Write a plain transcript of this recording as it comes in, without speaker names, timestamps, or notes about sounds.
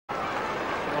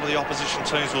lot of the opposition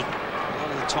teams will, a lot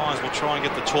of the times, will try and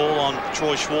get the tall on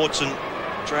Troy Schwartz and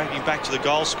drag him back to the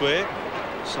goal square.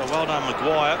 So well done,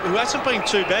 Maguire, who hasn't been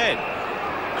too bad.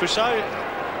 Crusoe.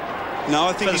 No,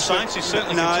 I think he's certainly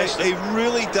contested. He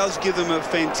really does give them a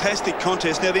fantastic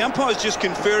contest. Now the umpire's just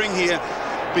conferring here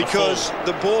because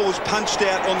the ball was punched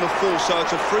out on the full, so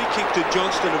it's a free kick to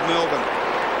Johnstone of Melbourne.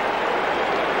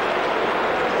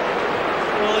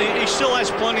 Well, he still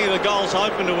has plenty of the goals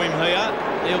open to him here.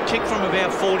 He'll kick from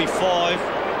about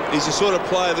 45. He's the sort of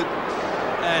player that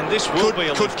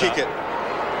could kick it.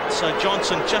 So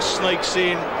Johnson just sneaks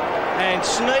in and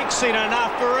sneaks in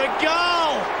enough for a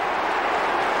goal.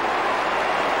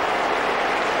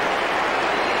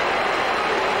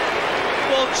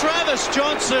 Well, Travis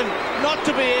Johnson, not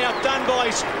to be outdone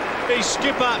by his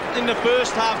skipper in the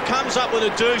first half, comes up with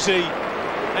a doozy.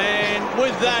 And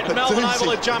with that, Melbourne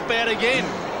able to jump out again.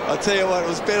 I'll tell you what, it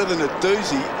was better than a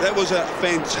doozy. That was a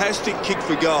fantastic kick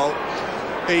for goal.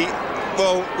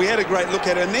 Well, we had a great look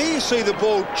at it, and there you see the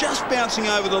ball just bouncing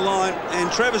over the line,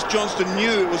 and Travis Johnstone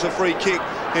knew it was a free kick,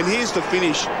 and here's the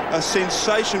finish, a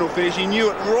sensational finish. He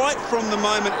knew it right from the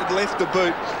moment it left the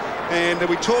boot, and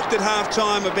we talked at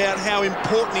half-time about how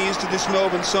important he is to this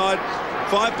Melbourne side.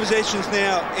 5 possessions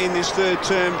now in this third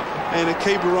term, and a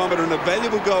key barometer and a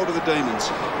valuable goal to the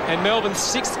Demons. And Melbourne's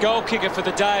 6th goal kicker for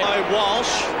the day.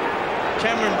 Walsh,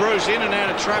 Cameron Bruce in and out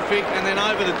of traffic, and then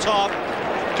over the top,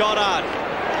 Goddard.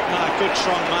 No, good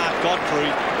strong mark,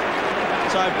 Godfrey.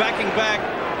 So backing back,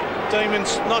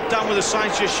 Demons not done with the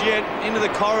Saints just yet. Into the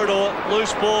corridor,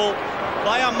 loose ball.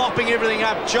 They are mopping everything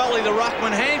up. Jolly, the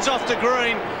ruckman, hands off to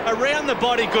Green, around the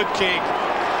body, good kick.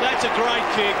 That's a great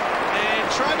kick. And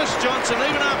Travis Johnson,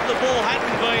 even after the ball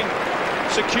hadn't been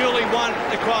securely won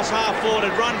across half-forward,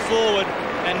 had run forward,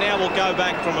 and now we'll go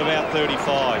back from about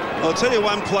 35. I'll tell you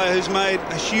one player who's made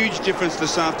a huge difference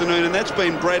this afternoon, and that's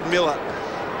been Brad Miller.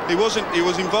 He was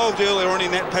involved earlier on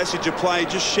in that passage of play,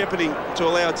 just shepherding to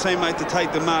allow a teammate to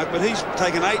take the mark, but he's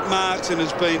taken 8 marks and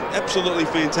has been absolutely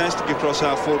fantastic across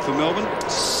half-forward for Melbourne.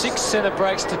 6 centre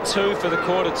breaks to 2 for the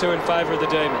quarter 2 in favour of the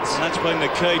Demons. And that's been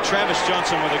the key. Travis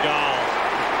Johnson with a goal.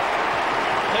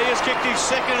 He has kicked his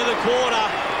 2nd of the quarter,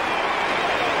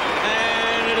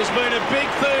 and it has been a big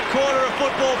third quarter of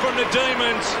football from the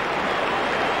Demons.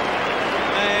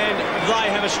 And they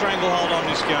have a stranglehold on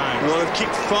this game. Well, they've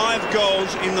kicked 5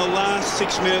 goals in the last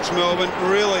 6 minutes, Melbourne,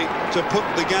 really to put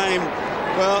the game,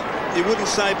 well, you wouldn't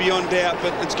say beyond doubt,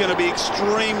 but it's going to be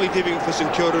extremely difficult for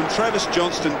St Kilda. And Travis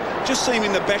Johnstone, just see him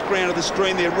in the background of the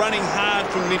screen there, running hard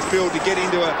from midfield to get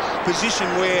into a position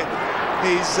where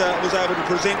he was able to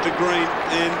present to Green.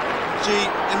 And gee,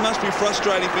 it must be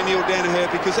frustrating for Neil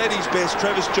Danaher, because at his best,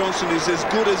 Travis Johnstone is as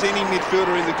good as any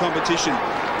midfielder in the competition.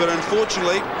 But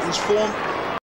unfortunately, his form